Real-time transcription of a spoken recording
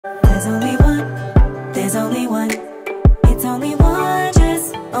There's only one, there's only one. It's only one,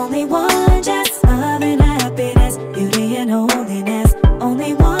 just only one, just love and happiness, beauty and holiness.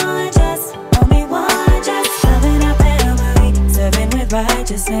 Only one, just loving our family, serving with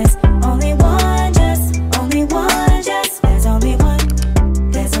righteousness. Only one, just there's only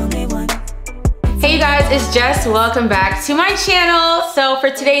one, there's only one. Hey you guys, it's Jess. Welcome back to my channel. So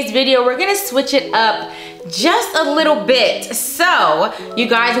for today's video, we're gonna switch it up just a little bit. So you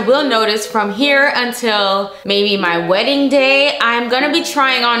guys will notice from here until maybe my wedding day, I'm gonna be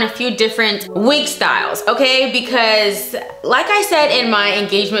trying on a few different wig styles, okay? Because like I said in my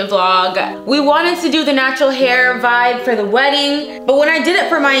engagement vlog, we wanted to do the natural hair vibe for the wedding, but when I did it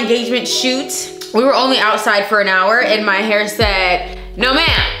for my engagement shoot, we were only outside for an hour and my hair said, no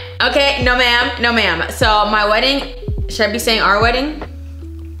ma'am. Okay, no ma'am, no ma'am. So my wedding, should I be saying our wedding?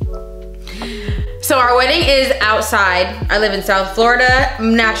 So our wedding is outside. I live in South Florida.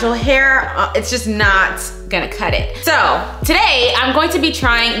 Natural hair, it's just not gonna cut it. So today I'm going to be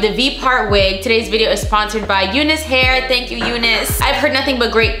trying the V-part wig. Today's video is sponsored by Unice Hair. Thank you, Unice. I've heard nothing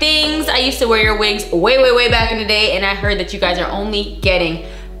but great things. I used to wear your wigs way back in the day, and I heard that you guys are only getting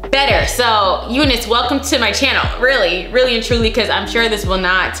better. So Unice, welcome to my channel. Really and truly, because I'm sure this will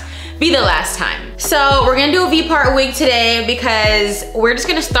not be the last time. So we're gonna do a V-part wig today because we're just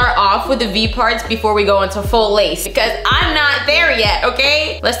gonna start off with the V-parts before we go into full lace, because I'm not there yet,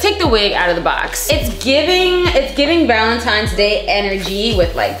 okay? Let's take the wig out of the box. It's giving Valentine's Day energy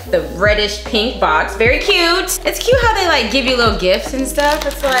with like the reddish pink box. Very cute. It's cute how they like give you little gifts and stuff.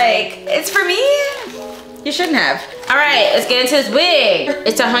 It's like, it's for me? You shouldn't have. All right, let's get into this wig.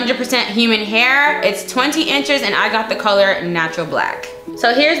 It's 100% human hair. It's 20 inches and I got the color natural black.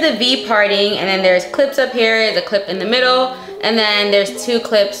 So here's the V parting, and then there's clips up here, there's a clip in the middle, and then there's two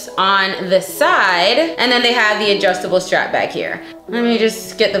clips on the side, and then they have the adjustable strap back here. Let me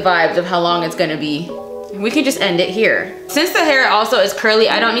just get the vibes of how long it's gonna be. We can just end it here. Since the hair also is curly,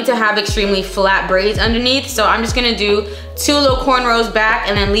 I don't need to have extremely flat braids underneath, so I'm just gonna do two little cornrows back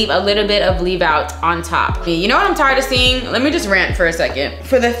and then leave a little bit of leave out on top. You know what I'm tired of seeing? Let me just rant for a second.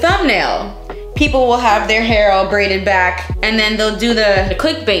 For the thumbnail, people will have their hair all braided back and then they'll do the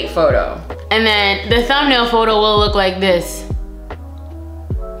clickbait photo. And then the thumbnail photo will look like this.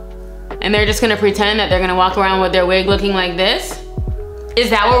 And they're just gonna pretend that they're gonna walk around with their wig looking like this.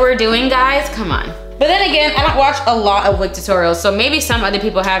 Is that what we're doing, guys? Come on. But then again, I don't watch a lot of wig tutorials, so maybe some other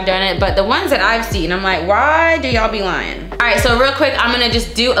people have done it, but the ones that I've seen, I'm like, why do y'all be lying? All right, so real quick, I'm gonna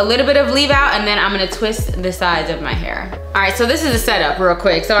just do a little bit of leave out and then I'm gonna twist the sides of my hair. All right, so this is the setup real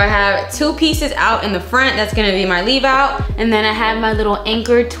quick. So I have two pieces out in the front, that's gonna be my leave out, and then I have my little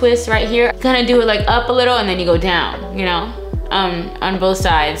anchor twist right here. Kind of do it like up a little and then you go down, you know? On both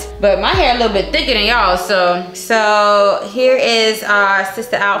sides. But my hair a little bit thicker than y'all, so here is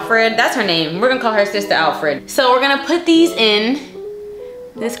Sister Alfred. That's her name. We're gonna call her Sister Alfred. So we're gonna put these in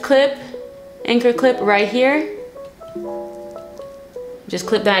this clip, anchor clip right here. Just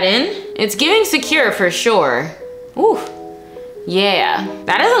clip that in. It's giving secure for sure. Ooh, yeah.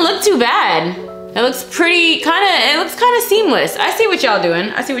 That doesn't look too bad. It looks pretty, it looks kind of seamless. I see what y'all doing.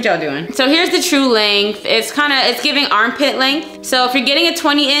 I see what y'all doing. So here's the true length. It's giving armpit length. So if you're getting a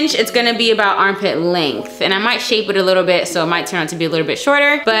 20 inch, it's gonna be about armpit length. And I might shape it a little bit, so it might turn out to be a little bit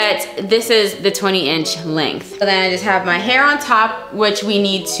shorter, but this is the 20 inch length. So then I just have my hair on top, which we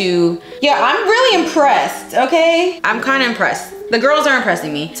need to, yeah, I'm really impressed, okay? I'm kind of impressed. The girls are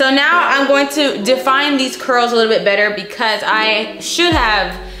impressing me. So now I'm going to define these curls a little bit better because I should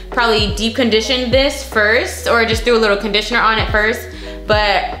have probably deep conditioned this first or just do a little conditioner on it first, but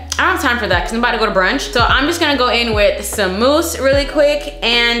I don't have time for that because I'm about to go to brunch. So I'm just gonna go in with some mousse really quick,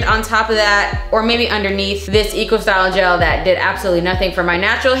 and on top of that, or maybe underneath, this Eco Style gel that did absolutely nothing for my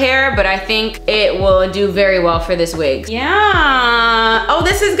natural hair, but I think it will do very well for this wig. Yeah, oh,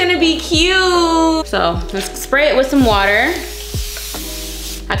 this is gonna be cute. So let's spray it with some water.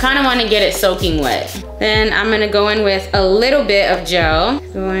 I kind of want to get it soaking wet. Then I'm gonna go in with a little bit of gel.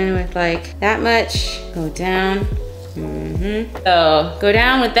 Go in with like that much, go down. So go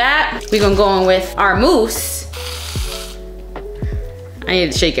down with that. We're gonna go in with our mousse. I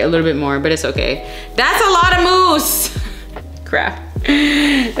need to shake it a little bit more, but it's okay. That's a lot of mousse. Crap,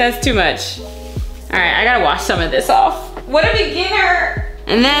 that's too much. All right, I gotta wash some of this off. What a beginner.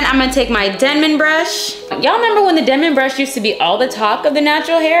 And then I'm gonna take my Denman brush. Y'all remember when the Denman brush used to be all the talk of the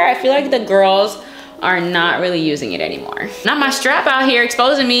natural hair? I feel like the girls are not really using it anymore. Not my strap out here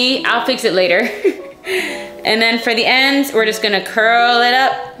exposing me. I'll fix it later. And then for the ends, we're just gonna curl it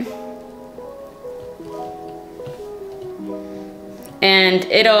up. And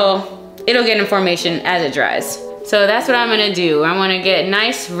it'll get in formation as it dries. So that's what I'm gonna do. I wanna get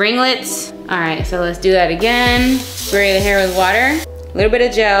nice ringlets. All right, so let's do that again. Spray the hair with water, a little bit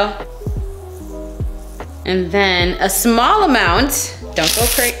of gel, and then a small amount. Don't go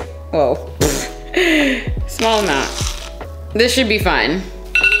crazy. Whoa. Small amount. This should be fine.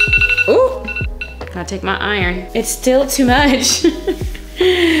 Ooh, gotta take my iron. It's still too much.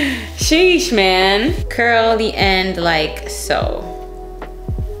 Sheesh, man. Curl the end like so.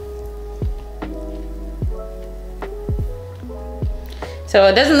 So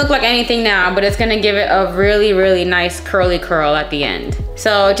it doesn't look like anything now, but it's gonna give it a really, really nice curly curl at the end.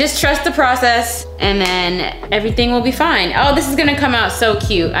 So just trust the process and then everything will be fine. Oh, this is gonna come out so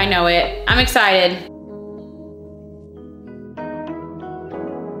cute. I know it. I'm excited.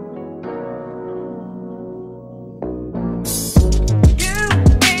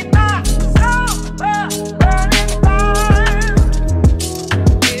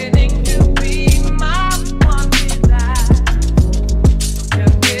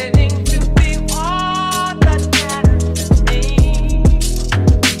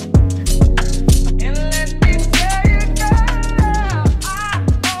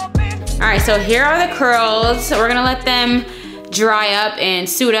 So here are the curls. So we're gonna let them dry up and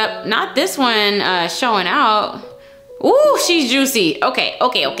suit up. Not this one showing out. Ooh, she's juicy. Okay.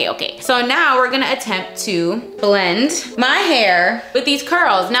 So now we're gonna attempt to blend my hair with these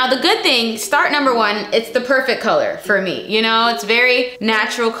curls. Now the good thing, start number one, it's the perfect color for me. You know, it's very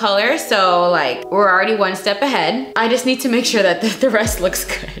natural color. So like, we're already one step ahead. I just need to make sure that the rest looks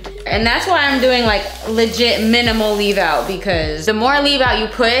good. And that's why I'm doing like legit minimal leave out, because the more leave out you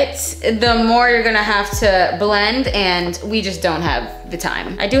put, the more you're gonna have to blend, and we just don't have the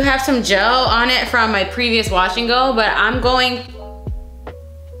time. I do have some gel on it from my previous wash and go, but I'm going,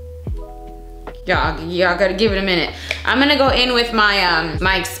 y'all gotta give it a minute. I'm gonna go in with my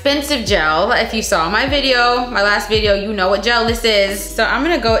my expensive gel. If you saw my video, my last video, you know what gel this is. So I'm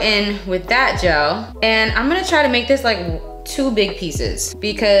gonna go in with that gel, and I'm gonna try to make this like 2 big pieces,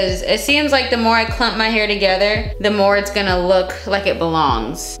 because it seems like the more I clump my hair together, the more it's gonna look like it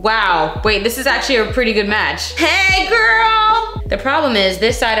belongs. Wow, wait, this is actually a pretty good match. Hey girl! The problem is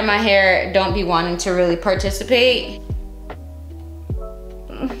this side of my hair don't be wanting to really participate.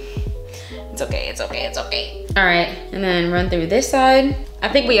 It's okay. All right, and then run through this side. I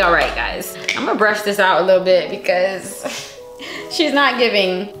think we all right, guys. I'm gonna brush this out a little bit because she's not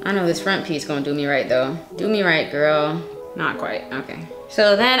giving. I know this front piece gonna do me right though. Do me right, girl. Not quite, okay.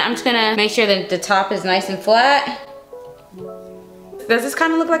 So then I'm just gonna make sure that the top is nice and flat. Does this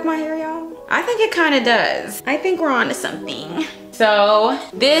kind of look like my hair, y'all? I think it kind of does. I think we're on to something. So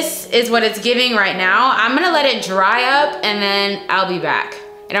this is what it's giving right now. I'm gonna let it dry up and then I'll be back.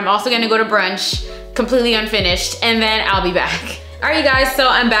 And I'm also gonna go to brunch, completely unfinished, and then I'll be back. All right, you guys, so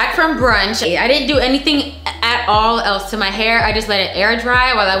I'm back from brunch. I didn't do anything at all else to my hair. I just let it air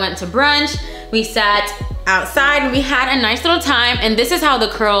dry while I went to brunch. We sat outside and we had a nice little time, and this is how the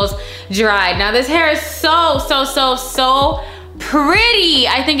curls dried. Now this hair is so pretty.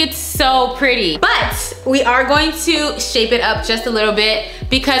 I think it's so pretty, but we are going to shape it up just a little bit,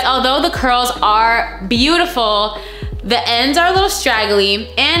 because although the curls are beautiful, the ends are a little straggly,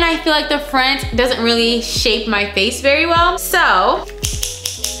 and I feel like the front doesn't really shape my face very well. So,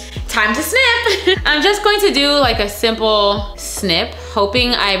 time to snip. I'm just going to do like a simple snip,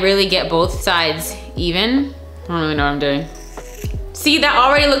 hoping I really get both sides even. I don't really know what I'm doing. See, that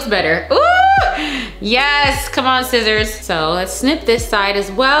already looks better. Ooh! Yes, come on, scissors. So let's snip this side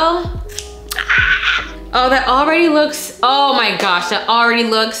as well. Oh, that already looks, oh my gosh, that already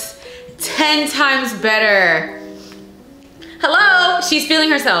looks 10 times better. Hello, she's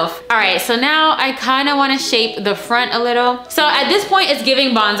feeling herself. All right, so now I kind of want to shape the front a little. So at this point, it's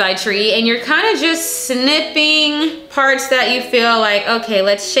giving bonsai tree, and you're kind of just snipping parts that you feel like, okay,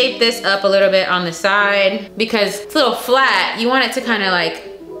 let's shape this up a little bit on the side, because it's a little flat. You want it to kind of like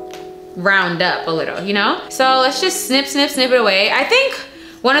round up a little, you know? So let's just snip it away. I think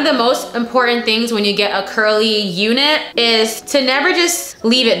one of the most important things when you get a curly unit is to never just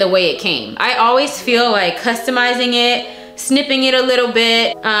leave it the way it came. I always feel like customizing it, snipping it a little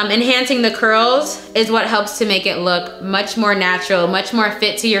bit, enhancing the curls is what helps to make it look much more natural, much more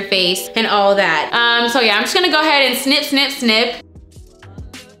fit to your face and all that. So yeah, I'm just gonna go ahead and snip.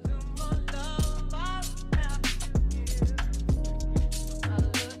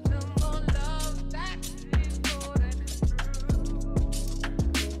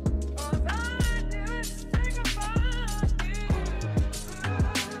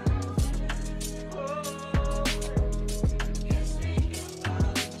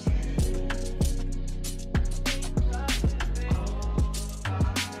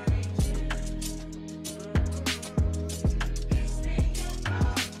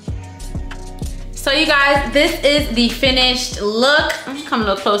 So you guys, this is the finished look. I'm gonna come a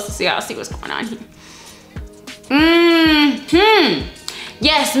little closer so y'all see what's going on here.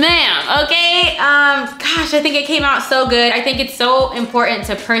 Yes, ma'am. Okay. Gosh, I think it came out so good. I think it's so important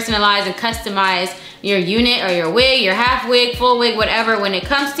to personalize and customize your unit or your wig, your half wig, full wig, whatever, when it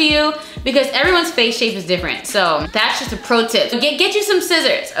comes to you, because everyone's face shape is different. So that's just a pro tip. Get you some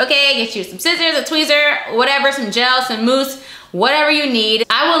scissors, okay? Get you some scissors, a tweezer, whatever, some gel, some mousse, whatever you need.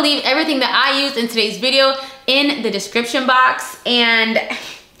 I will leave everything that I used in today's video in the description box. And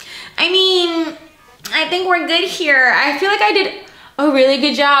I mean, I think we're good here. I feel like I did a really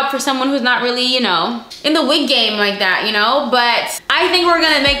good job for someone who's not really, you know, in the wig game like that, you know, but I think we're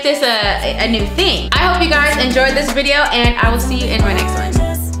gonna make this a new thing. I hope you guys enjoyed this video, and I will see you in my next one.